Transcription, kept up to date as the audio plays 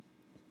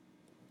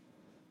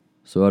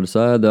So I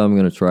decided that I'm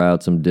going to try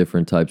out some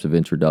different types of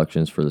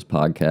introductions for this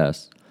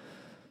podcast.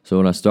 So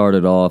when I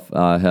started off,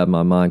 I had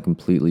my mind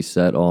completely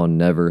set on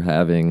never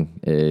having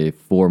a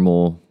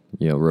formal,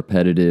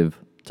 repetitive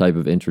type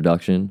of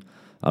introduction.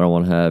 I don't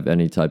want to have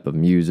any type of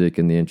music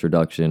in the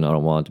introduction. I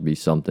don't want it to be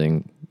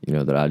something,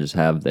 that I just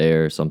have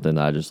there, something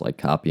that I just like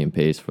copy and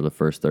paste for the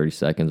first 30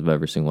 seconds of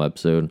every single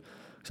episode,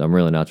 because I'm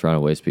really not trying to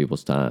waste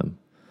people's time.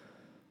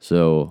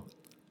 So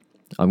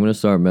I'm going to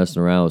start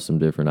messing around with some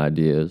different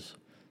ideas,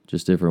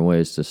 just different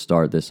ways to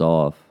start this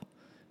off.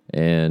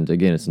 And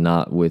again, it's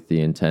not with the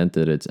intent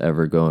that it's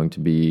ever going to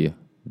be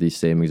the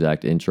same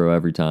exact intro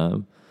every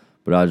time,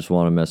 but I just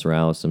want to mess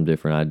around with some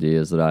different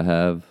ideas that I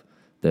have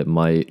that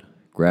might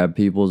grab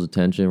people's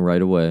attention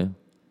right away,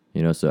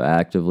 so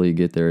actively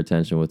get their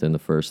attention within the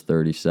first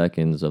 30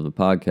 seconds of the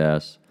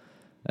podcast,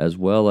 as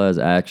well as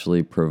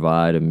actually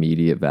provide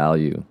immediate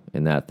value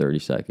in that 30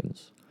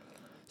 seconds.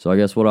 So I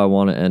guess what I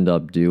want to end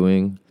up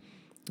doing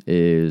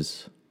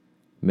is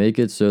make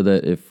it so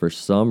that if for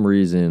some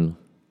reason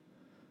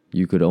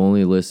you could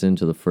only listen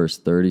to the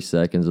first 30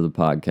 seconds of the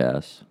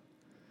podcast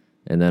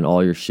and then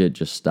all your shit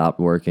just stopped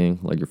working,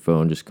 like your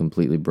phone just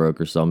completely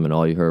broke or something, and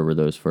all you heard were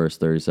those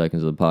first 30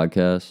 seconds of the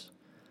podcast,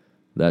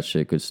 that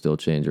shit could still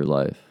change your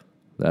life.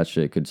 That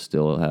shit could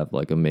still have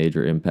like a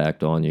major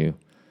impact on you.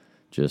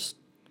 Just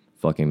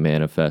fucking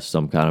manifest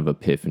some kind of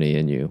epiphany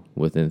in you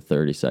within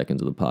 30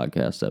 seconds of the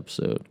podcast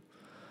episode.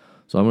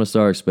 So I'm going to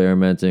start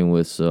experimenting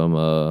with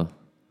some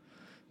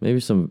maybe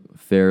some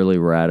fairly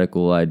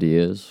radical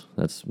ideas.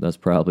 That's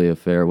probably a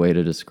fair way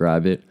to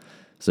describe it.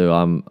 So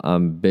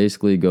I'm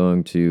basically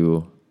going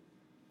to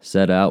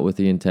set out with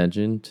the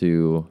intention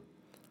to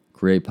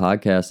create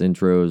podcast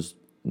intros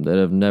that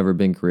have never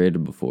been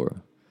created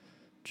before.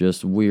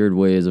 Just weird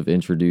ways of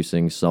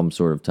introducing some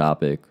sort of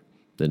topic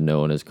that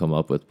no one has come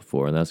up with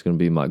before. And that's going to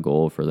be my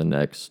goal for the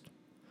next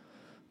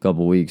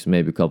couple weeks,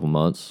 maybe a couple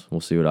months.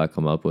 We'll see what I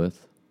come up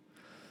with.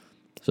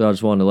 So I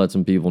just wanted to let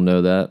some people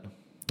know that.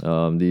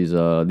 These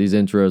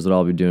intros that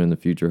I'll be doing in the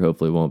future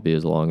hopefully won't be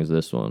as long as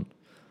this one.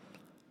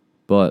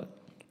 But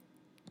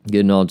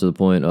getting on to the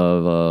point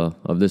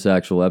of this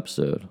actual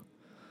episode,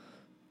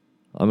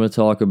 I'm going to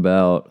talk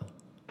about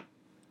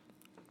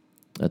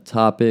a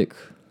topic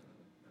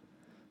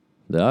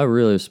that I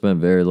really have spent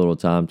very little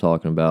time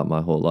talking about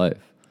my whole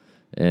life,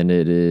 and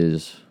it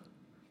is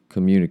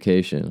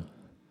communication.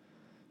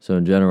 So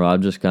in general,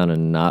 I've just kind of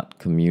not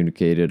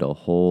communicated a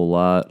whole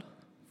lot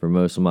for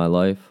most of my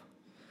life.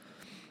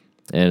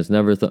 And it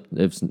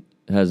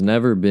has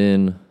never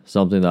been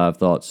something that I've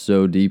thought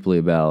so deeply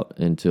about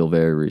until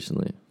very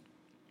recently.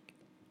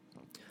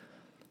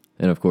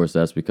 And of course,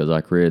 that's because I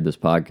created this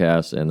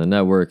podcast and the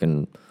network,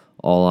 and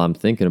all I'm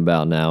thinking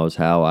about now is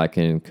how I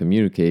can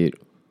communicate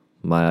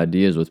my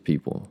ideas with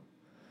people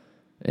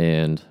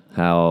and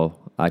how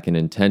I can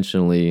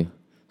intentionally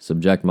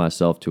subject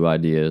myself to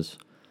ideas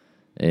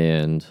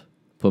and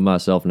put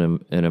myself in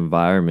an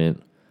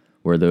environment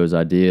where those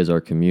ideas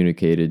are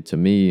communicated to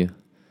me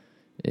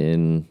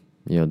in,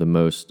 the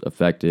most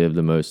effective,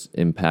 the most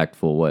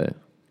impactful way.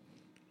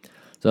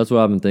 So that's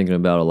what I've been thinking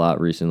about a lot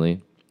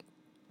recently,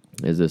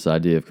 is this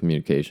idea of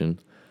communication.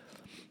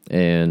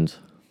 And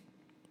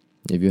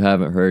if you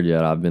haven't heard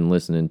yet, I've been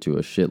listening to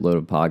a shitload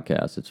of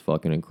podcasts. It's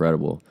fucking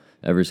incredible.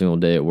 Every single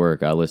day at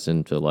work, I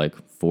listen to like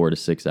 4 to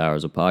 6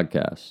 hours of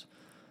podcasts.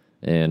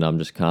 And I'm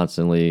just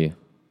constantly,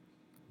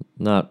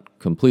 not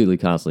completely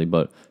constantly,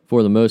 but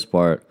for the most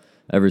part,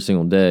 every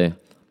single day,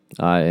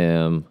 I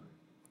am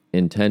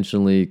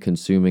intentionally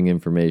consuming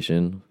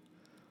information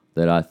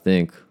that I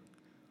think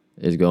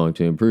is going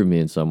to improve me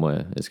in some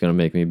way. It's going to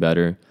make me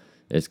better.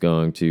 It's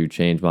going to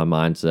change my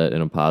mindset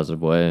in a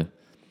positive way.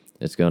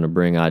 It's going to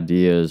bring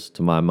ideas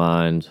to my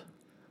mind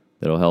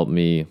that'll help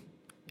me,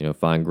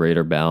 find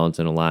greater balance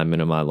and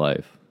alignment in my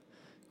life,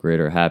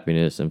 greater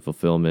happiness and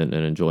fulfillment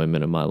and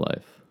enjoyment in my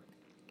life.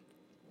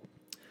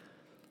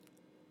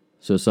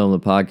 So some of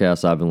the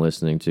podcasts I've been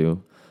listening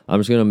to, I'm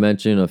just going to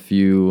mention a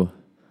few.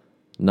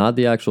 Not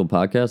the actual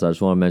podcast. I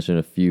just want to mention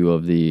a few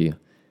of the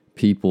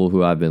people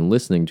who I've been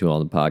listening to on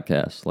the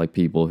podcast, like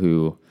people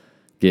who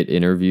get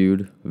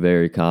interviewed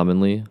very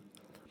commonly.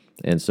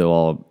 And so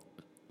I'll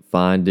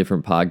find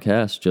different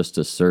podcasts just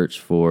to search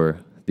for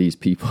these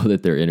people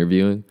that they're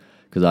interviewing,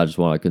 because I just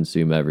want to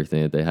consume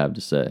everything that they have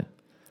to say.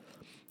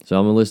 So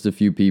I'm going to list a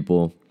few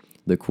people.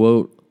 The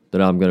quote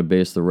that I'm going to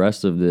base the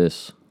rest of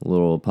this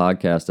little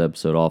podcast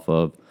episode off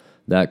of,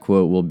 that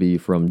quote will be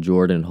from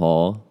Jordan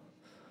Hall.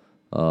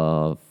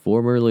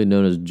 Formerly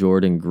known as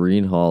Jordan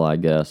Greenhall, I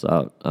guess.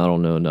 I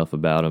don't know enough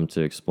about him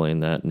to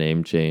explain that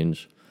name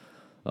change.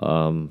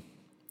 So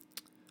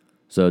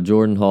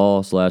Jordan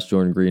Hall /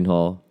 Jordan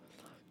Greenhall.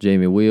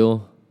 Jamie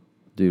Wheal,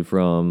 dude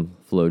from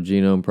Flow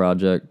Genome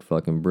Project,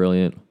 fucking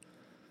brilliant.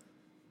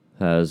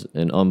 Has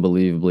an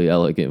unbelievably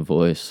elegant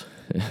voice,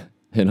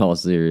 in all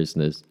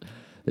seriousness.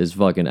 His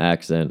fucking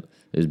accent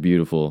is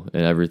beautiful,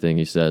 and everything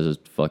he says is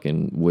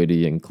fucking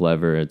witty and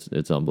clever.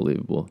 It's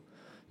unbelievable.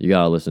 You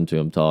gotta listen to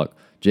him talk.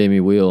 Jamie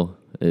Wheal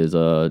is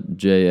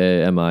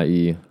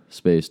Jamie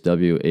space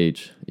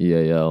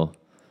Wheal,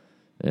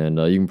 And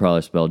you can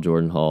probably spell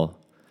Jordan Hall.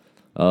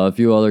 A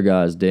few other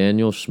guys.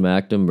 Daniel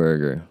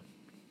Schmachtenberger.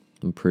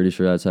 I'm pretty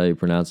sure that's how you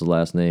pronounce his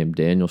last name.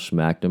 Daniel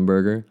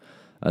Schmachtenberger.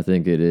 I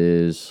think it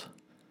is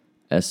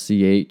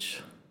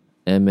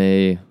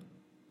Schmachtenberger.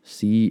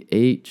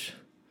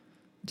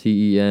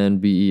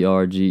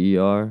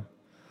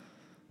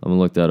 I'm going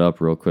to look that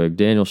up real quick.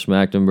 Daniel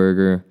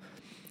Schmachtenberger.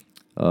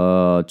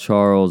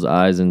 Charles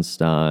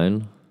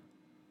Eisenstein.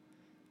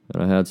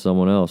 And I had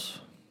someone else,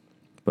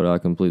 but I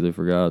completely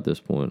forgot at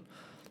this point.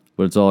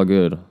 But it's all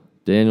good.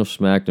 Daniel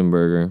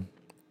Schmachtenberger.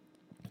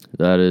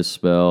 That is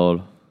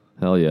spelled,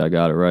 hell yeah, I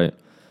got it right.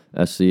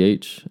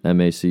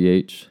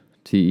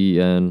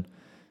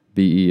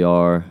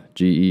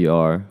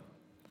 Schmachtenberger.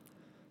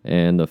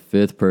 And the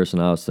fifth person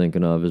I was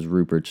thinking of is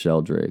Rupert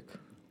Sheldrake.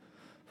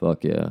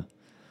 Fuck yeah.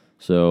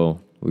 So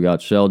we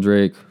got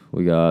Sheldrake,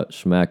 we got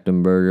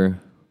Schmachtenberger,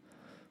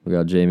 we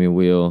got Jamie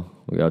Wheel,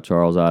 we got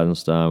Charles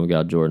Eisenstein, we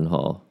got Jordan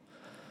Hall.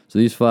 So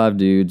these 5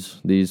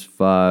 dudes, these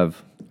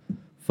 5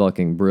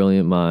 fucking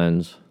brilliant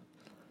minds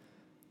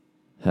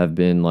have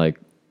been like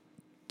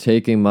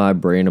taking my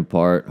brain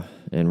apart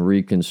and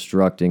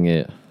reconstructing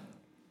it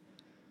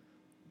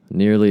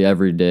nearly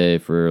every day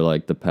for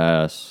like the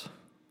past,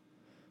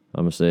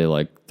 I'm going to say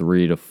like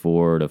 3 to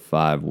 4 to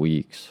 5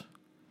 weeks.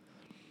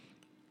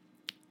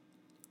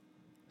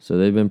 So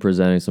they've been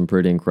presenting some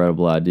pretty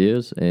incredible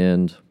ideas,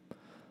 and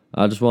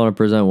I just want to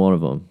present one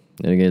of them.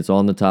 And again, it's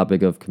on the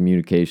topic of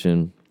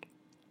communication.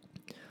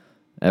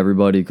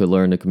 Everybody could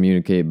learn to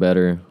communicate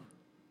better,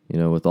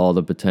 with all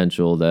the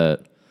potential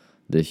that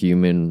the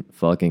human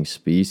fucking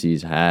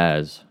species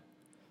has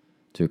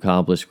to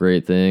accomplish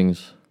great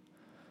things.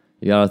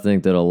 You got to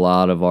think that a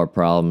lot of our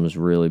problems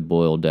really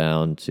boil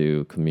down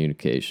to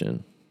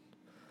communication.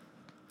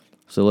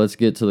 So let's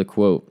get to the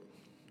quote.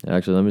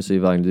 Actually, let me see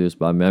if I can do this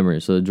by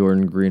memory. So the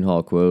Jordan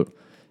Greenhall quote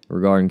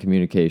regarding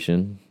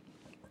communication.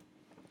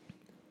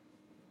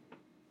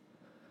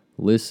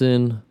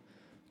 Listen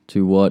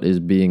to what is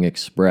being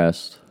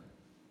expressed,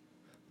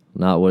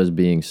 not what is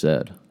being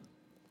said.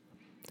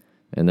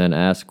 And then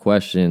ask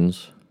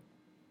questions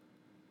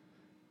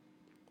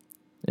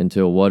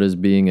until what is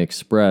being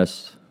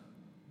expressed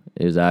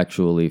is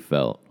actually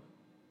felt.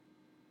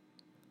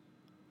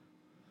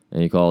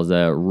 And he calls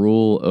that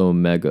Rule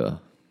Omega.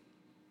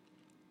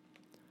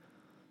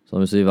 So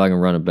let me see if I can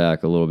run it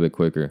back a little bit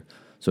quicker.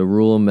 So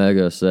Rule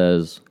Omega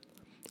says,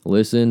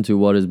 listen to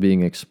what is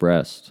being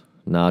expressed,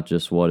 not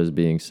just what is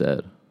being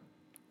said.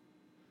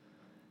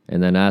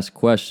 And then ask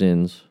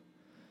questions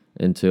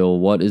until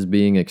what is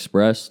being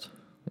expressed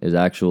is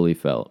actually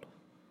felt.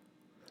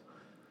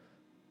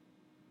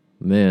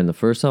 Man, the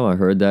first time I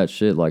heard that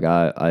shit, like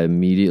I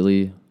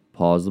immediately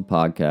paused the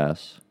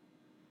podcast,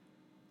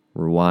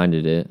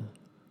 rewinded it,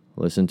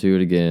 listened to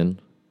it again.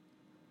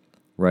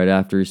 Right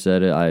after he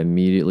said it, I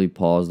immediately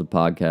paused the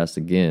podcast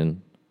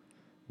again,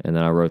 and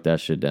then I wrote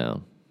that shit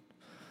down.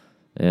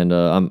 And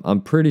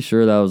I'm pretty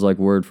sure that was like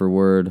word for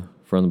word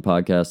from the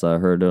podcast I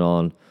heard it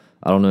on.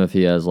 I don't know if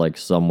he has like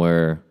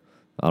somewhere,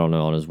 I don't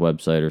know, on his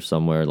website or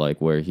somewhere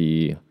like where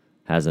he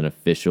has an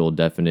official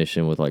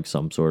definition with like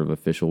some sort of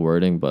official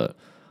wording, but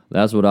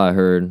that's what I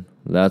heard.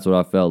 That's what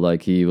I felt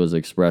like he was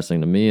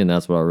expressing to me, and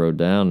that's what I wrote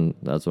down, and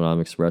that's what I'm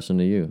expressing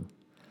to you.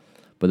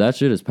 But that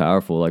shit is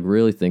powerful. Like,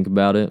 really think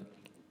about it.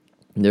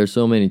 There's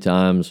so many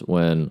times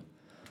when,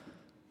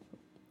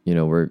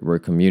 we're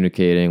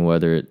communicating,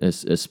 whether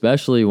it's,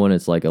 especially when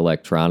it's like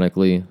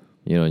electronically,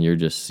 and you're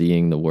just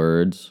seeing the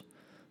words,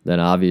 then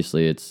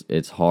obviously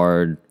it's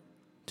hard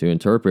to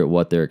interpret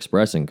what they're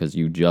expressing because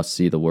you just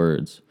see the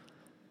words.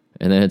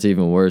 And then it's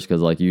even worse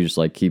because like you just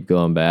like keep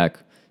going back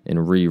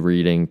and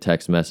rereading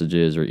text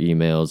messages or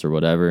emails or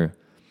whatever,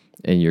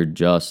 and you're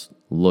just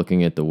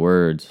looking at the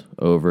words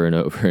over and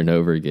over and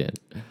over again.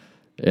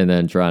 And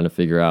then trying to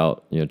figure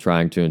out,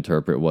 trying to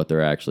interpret what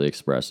they're actually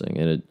expressing.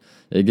 And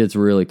it gets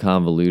really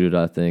convoluted,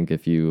 I think,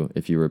 if you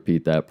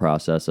repeat that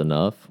process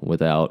enough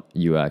without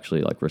you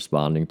actually like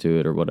responding to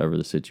it or whatever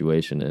the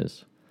situation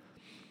is.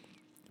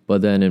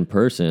 But then in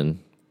person,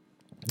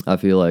 I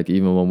feel like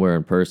even when we're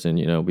in person,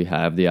 we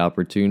have the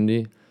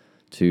opportunity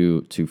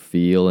to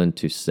feel and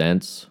to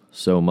sense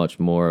so much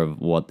more of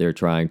what they're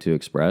trying to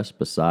express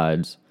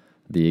besides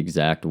the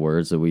exact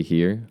words that we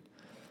hear.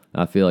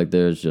 I feel like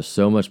there's just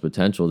so much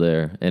potential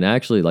there. And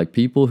actually, like,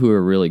 people who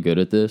are really good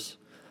at this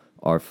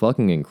are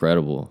fucking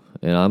incredible.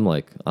 And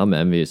I'm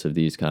envious of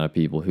these kind of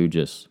people who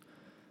just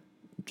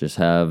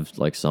have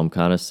like some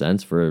kind of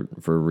sense for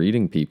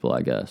reading people,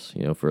 I guess,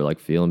 for like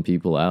feeling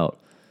people out.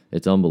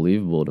 It's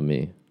unbelievable to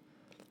me.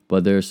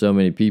 But there's so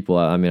many people.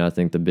 I mean, I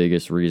think the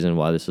biggest reason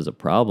why this is a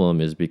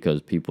problem is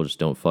because people just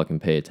don't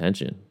fucking pay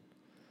attention.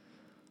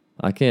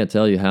 I can't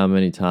tell you how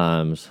many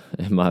times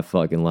in my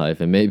fucking life,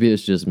 and maybe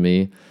it's just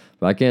me,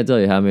 but I can't tell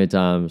you how many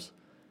times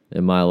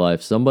in my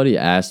life somebody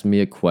asked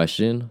me a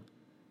question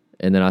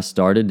and then I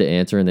started to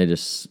answer and they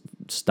just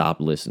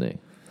stopped listening.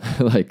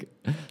 Like,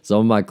 some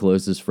of my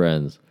closest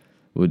friends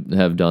would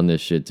have done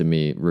this shit to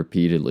me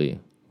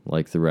repeatedly,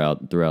 like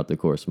throughout the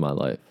course of my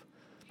life.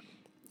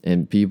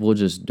 And people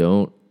just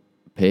don't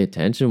pay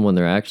attention when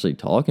they're actually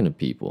talking to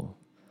people.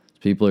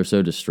 People are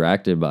so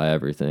distracted by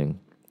everything.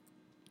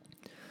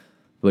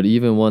 But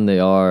even when they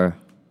are,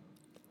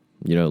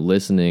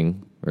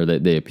 listening, or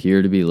they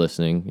appear to be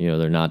listening,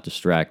 they're not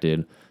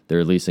distracted, they're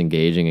at least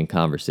engaging in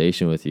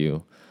conversation with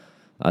you.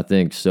 I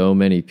think so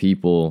many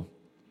people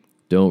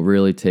don't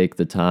really take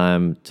the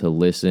time to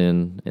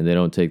listen, and they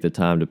don't take the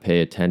time to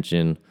pay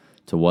attention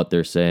to what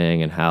they're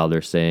saying and how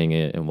they're saying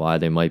it and why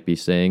they might be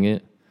saying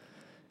it.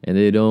 And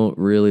they don't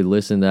really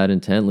listen that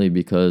intently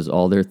because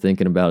all they're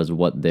thinking about is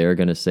what they're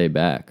going to say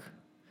back.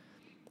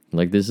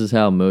 Like, this is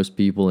how most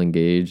people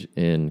engage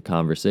in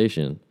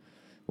conversation,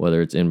 whether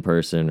it's in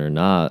person or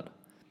not.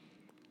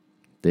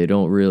 They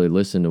don't really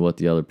listen to what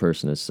the other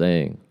person is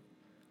saying.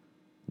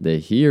 They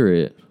hear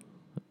it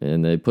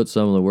and they put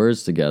some of the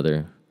words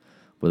together,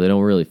 but they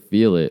don't really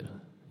feel it.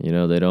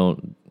 They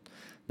don't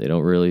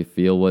really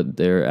feel what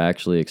they're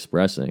actually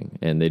expressing,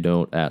 and they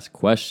don't ask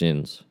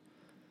questions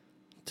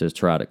to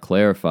try to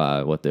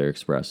clarify what they're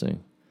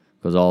expressing,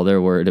 because all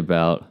they're worried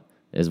about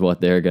is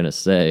what they're going to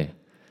say.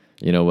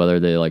 Whether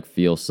they like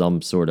feel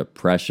some sort of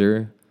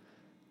pressure,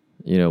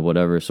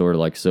 whatever sort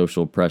of like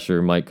social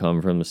pressure might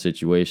come from the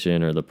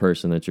situation or the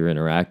person that you're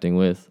interacting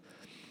with.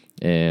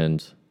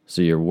 And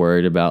so you're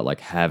worried about like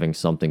having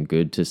something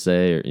good to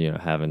say, or,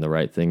 having the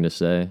right thing to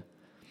say.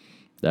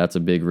 That's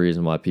a big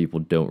reason why people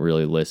don't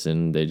really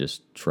listen. They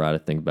just try to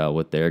think about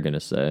what they're going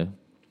to say.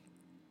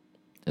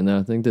 And then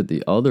I think that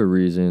the other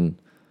reason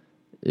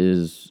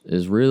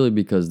is really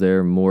because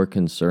they're more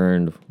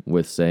concerned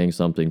with saying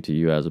something to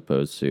you as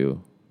opposed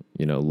to,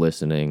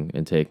 listening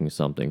and taking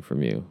something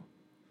from you.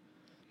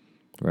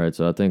 Right?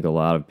 So I think a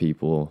lot of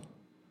people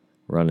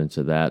run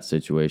into that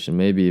situation,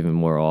 maybe even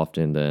more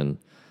often than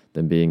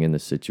being in the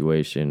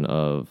situation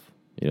of,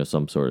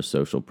 some sort of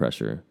social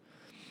pressure.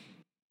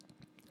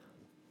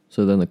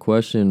 So then the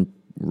question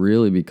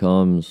really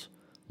becomes,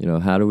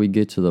 how do we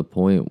get to the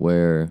point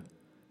where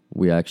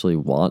we actually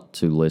want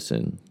to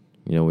listen?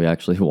 We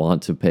actually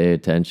want to pay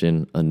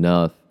attention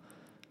enough.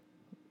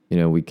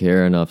 We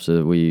care enough so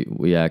that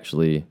we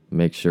actually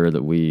make sure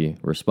that we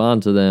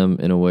respond to them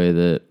in a way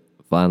that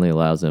finally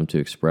allows them to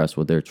express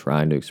what they're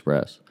trying to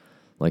express.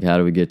 Like, how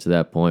do we get to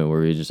that point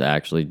where we just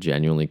actually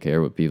genuinely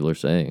care what people are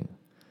saying?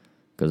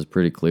 Because it's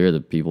pretty clear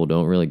that people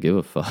don't really give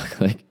a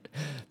fuck. Like,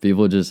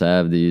 people just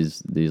have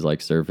these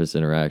like surface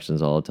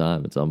interactions all the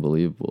time. It's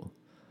unbelievable.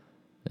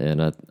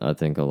 And I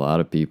think a lot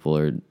of people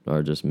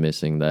are just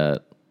missing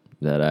that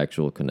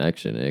actual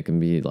connection. And it can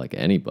be like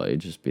anybody,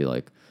 just be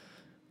like,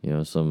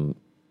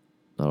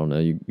 I don't know,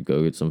 you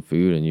go get some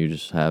food and you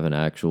just have an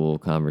actual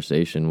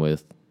conversation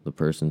with the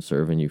person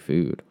serving you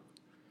food.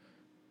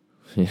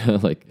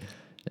 Like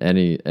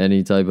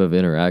any type of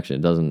interaction.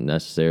 It doesn't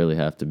necessarily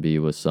have to be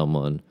with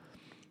someone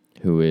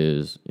who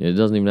is, it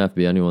doesn't even have to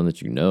be anyone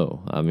that you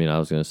know. I mean, I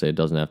was going to say it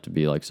doesn't have to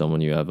be like someone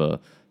you have a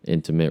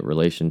intimate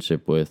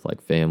relationship with,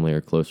 like family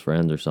or close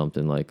friends or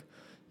something. Like,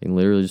 it can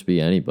literally just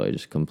be anybody,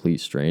 just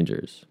complete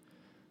strangers.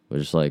 But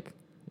just like,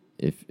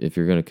 if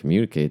you're going to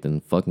communicate,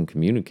 then fucking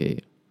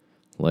communicate.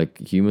 Like,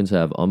 humans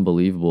have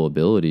unbelievable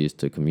abilities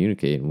to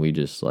communicate, and we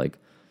just like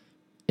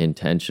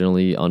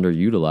intentionally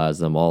underutilize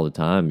them all the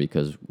time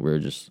because we're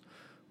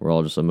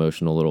all just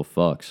emotional little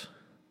fucks.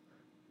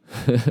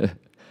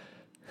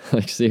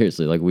 Like,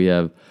 seriously, like we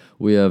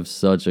have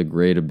such a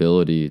great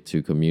ability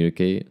to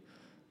communicate,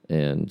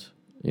 and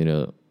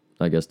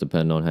I guess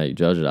depending on how you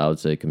judge it, I would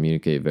say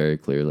communicate very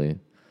clearly,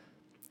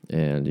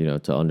 and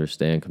to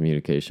understand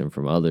communication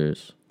from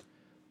others.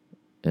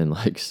 And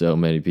like, so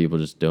many people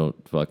just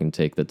don't fucking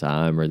take the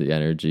time or the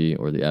energy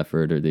or the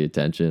effort or the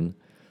attention.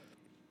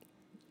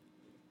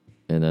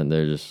 And then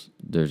there's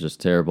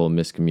just terrible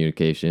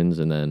miscommunications,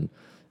 and then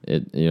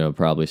it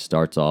probably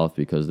starts off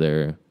because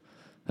they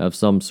have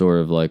some sort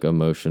of like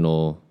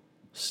emotional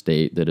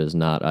state that is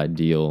not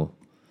ideal.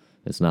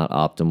 It's not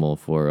optimal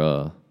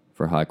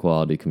for high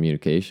quality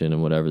communication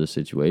and whatever the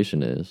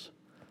situation is.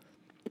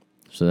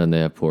 So then they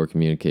have poor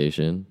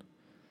communication.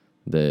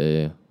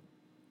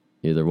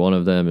 Either one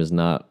of them is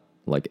not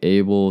like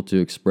able to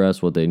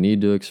express what they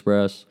need to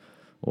express,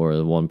 or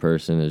the one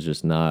person is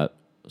just not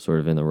sort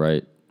of in the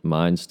right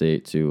mind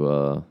state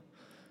to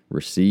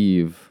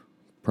receive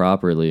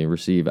properly and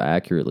receive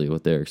accurately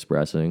what they're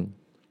expressing.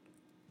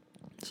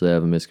 So they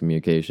have a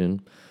miscommunication.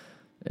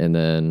 And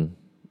then,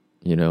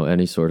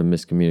 any sort of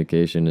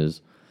miscommunication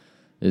is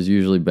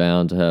usually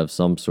bound to have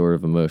some sort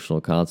of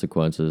emotional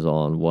consequences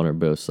on one or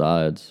both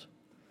sides.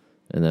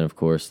 And then, of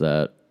course,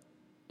 that,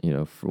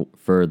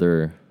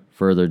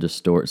 further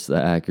distorts the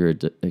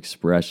accurate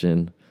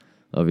expression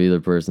of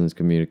either person's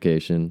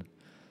communication.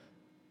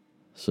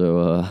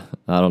 So,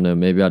 I don't know,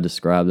 maybe I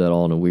described that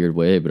all in a weird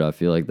way, but I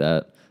feel like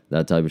that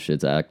type of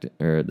shit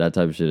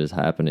is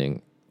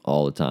happening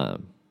all the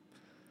time.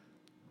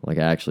 Like,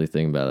 actually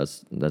think about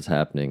it, that's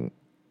happening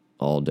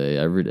all day,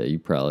 every day. You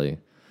probably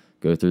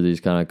go through these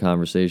kind of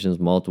conversations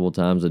multiple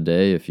times a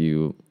day if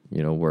you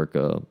work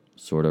a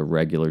sort of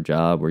regular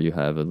job where you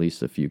have at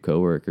least a few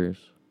coworkers.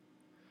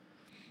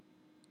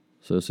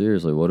 So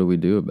seriously, what do we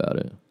do about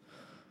it?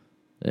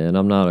 And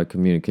I'm not a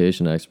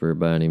communication expert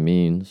by any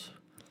means,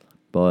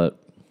 but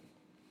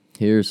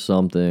here's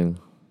something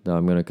that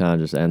I'm going to kind of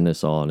just end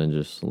this on and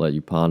just let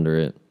you ponder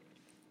it.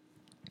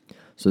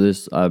 So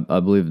this, I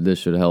believe this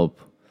should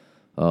help,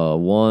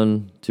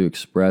 one, to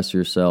express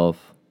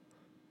yourself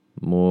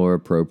more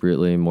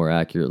appropriately, more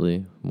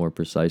accurately, more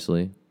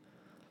precisely,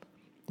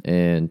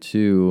 and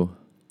two,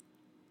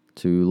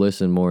 to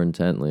listen more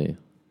intently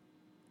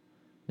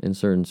in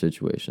certain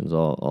situations.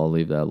 I'll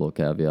leave that little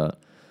caveat.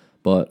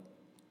 But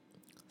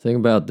think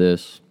about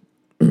this.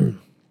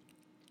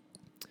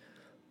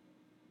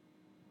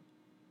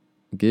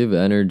 Give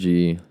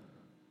energy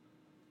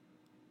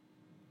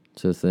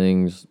to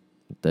things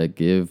that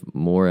give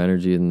more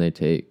energy than they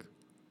take.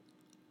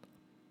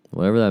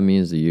 Whatever that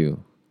means to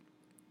you.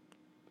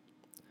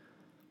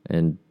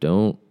 And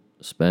don't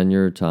spend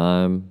your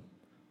time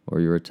or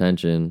your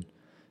attention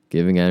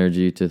giving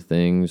energy to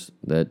things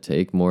that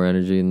take more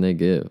energy than they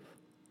give.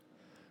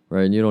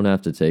 Right? And you don't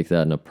have to take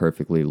that in a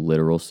perfectly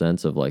literal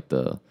sense of like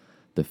the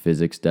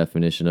physics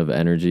definition of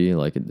energy.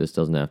 Like this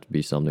doesn't have to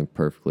be something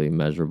perfectly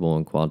measurable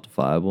and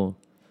quantifiable.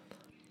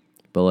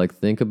 But like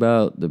think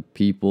about the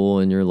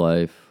people in your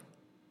life,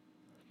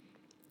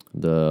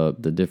 the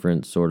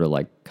different sort of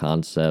like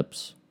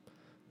concepts,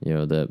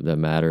 that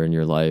matter in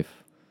your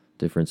life,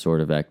 different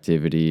sort of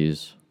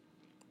activities.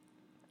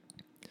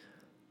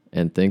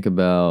 And think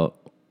about,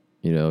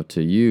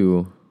 to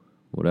you,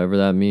 whatever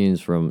that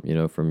means from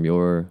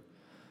your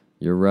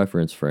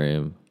reference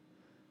frame,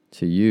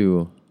 to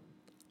you,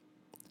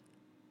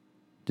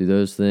 do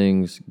those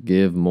things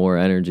give more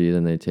energy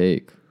than they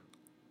take?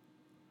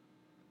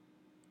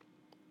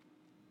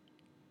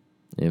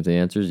 And if the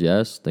answer is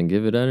yes, then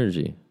give it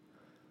energy.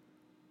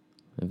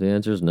 If the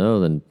answer is no,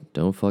 then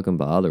don't fucking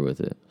bother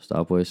with it.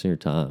 Stop wasting your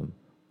time.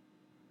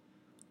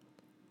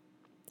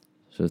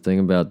 So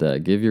think about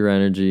that. Give your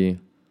energy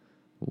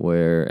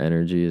where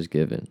energy is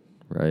given,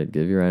 right?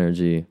 Give your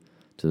energy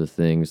to the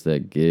things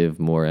that give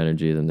more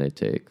energy than they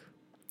take.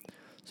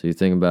 So you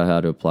think about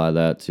how to apply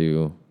that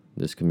to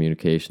this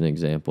communication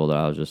example that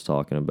I was just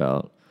talking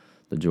about,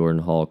 the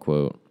Jordan Hall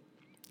quote.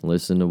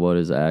 Listen to what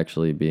is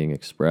actually being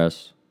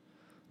expressed,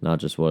 not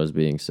just what is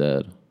being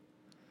said.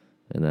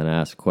 And then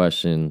ask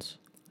questions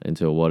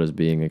until what is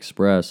being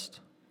expressed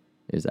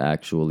is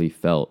actually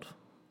felt,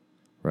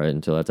 right?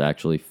 Until that's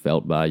actually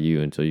felt by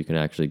you, until you can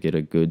actually get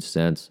a good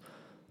sense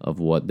of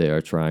what they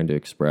are trying to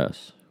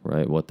express,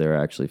 right? What they're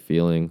actually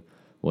feeling,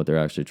 what they're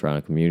actually trying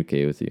to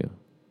communicate with you.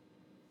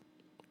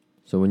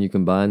 So when you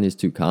combine these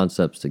two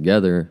concepts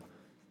together,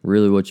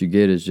 really what you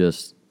get is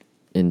just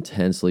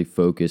intensely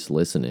focused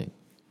listening,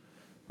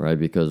 right?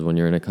 Because when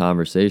you're in a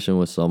conversation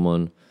with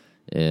someone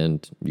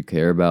and you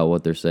care about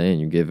what they're saying,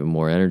 you give it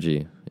more energy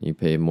and you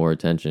pay more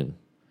attention,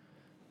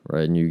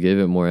 right? And you give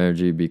it more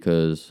energy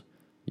because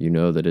you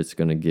know that it's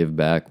going to give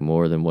back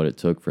more than what it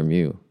took from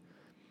you,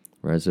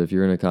 right? So if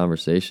you're in a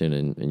conversation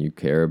and you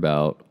care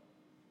about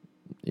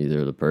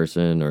either the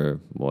person or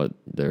what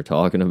they're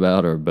talking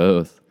about or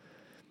both,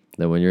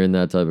 then when you're in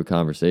that type of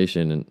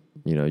conversation and,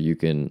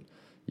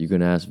 you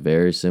can ask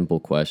very simple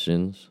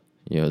questions,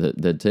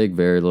 that take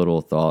very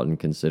little thought and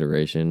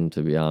consideration,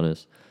 to be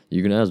honest.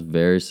 You can ask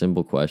very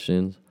simple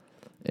questions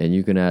and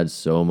you can add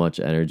so much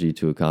energy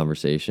to a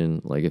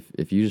conversation. Like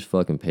if you just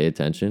fucking pay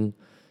attention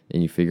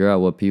and you figure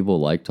out what people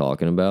like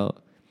talking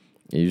about,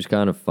 you just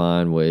kind of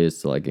find ways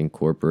to like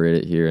incorporate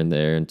it here and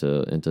there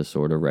into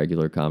sort of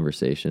regular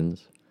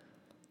conversations.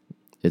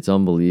 It's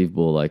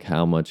unbelievable like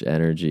how much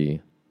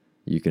energy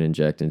you can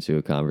inject into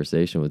a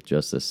conversation with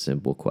just a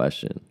simple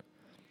question.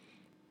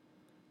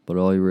 But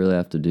all you really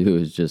have to do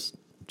is just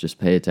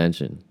pay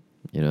attention,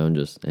 and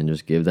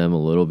just give them a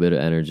little bit of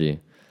energy.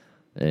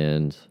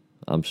 And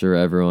I'm sure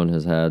everyone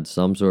has had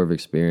some sort of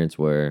experience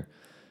where,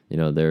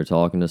 they're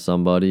talking to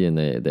somebody and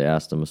they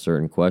asked them a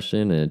certain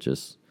question and it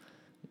just,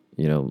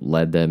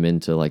 led them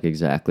into like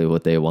exactly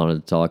what they wanted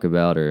to talk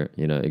about or,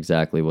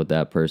 exactly what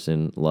that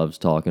person loves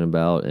talking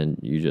about. And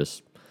you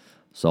just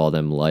saw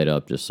them light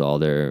up, just saw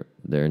their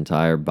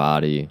entire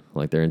body,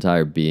 like their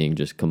entire being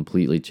just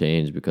completely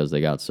change because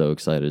they got so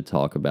excited to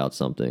talk about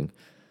something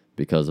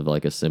because of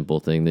like a simple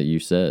thing that you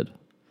said.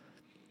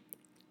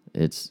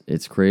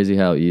 It's crazy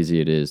how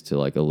easy it is to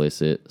like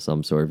elicit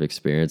some sort of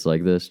experience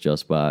like this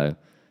just by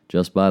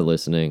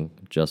listening,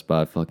 just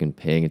by fucking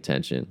paying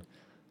attention,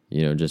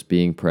 just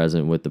being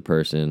present with the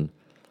person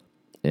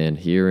and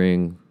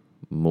hearing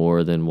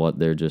more than what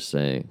they're just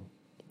saying.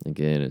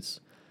 Again,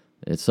 it's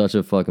such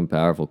a fucking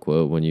powerful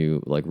quote when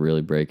you like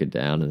really break it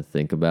down and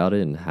think about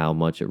it and how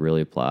much it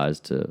really applies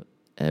to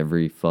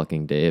every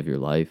fucking day of your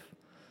life,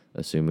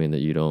 assuming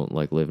that you don't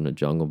like live in a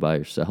jungle by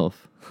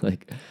yourself.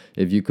 Like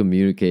if you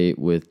communicate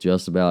with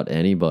just about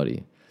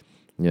anybody,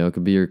 it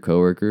could be your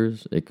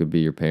coworkers, it could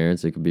be your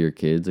parents, it could be your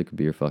kids, it could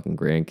be your fucking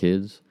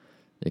grandkids,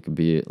 it could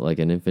be like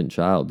an infant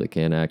child that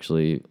can't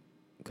actually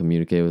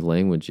communicate with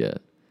language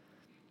yet.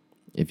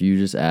 If you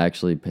just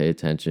actually pay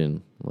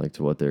attention like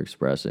to what they're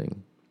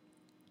expressing,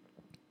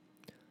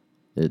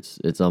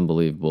 it's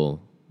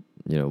unbelievable,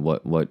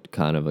 what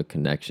kind of a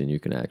connection you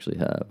can actually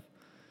have.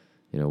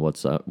 what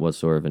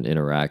sort of an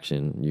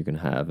interaction you can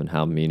have and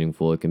how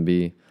meaningful it can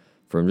be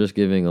from just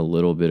giving a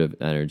little bit of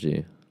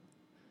energy,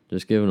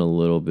 just giving a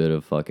little bit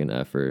of fucking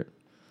effort,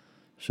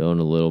 showing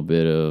a little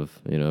bit of,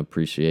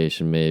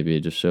 appreciation maybe,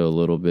 just show a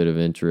little bit of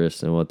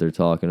interest in what they're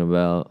talking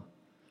about.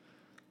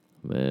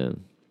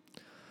 Man.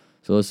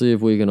 So let's see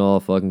if we can all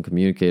fucking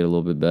communicate a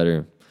little bit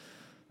better.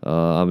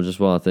 I just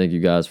want to thank you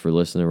guys for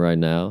listening right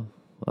now.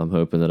 I'm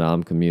hoping that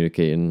I'm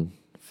communicating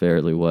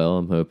fairly well.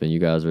 I'm hoping you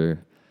guys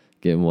are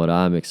getting what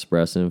I'm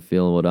expressing,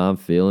 feeling what I'm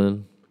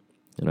feeling.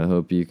 And I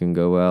hope you can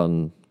go out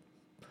and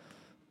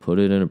put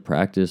it into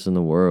practice in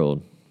the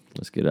world.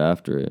 Let's get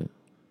after it.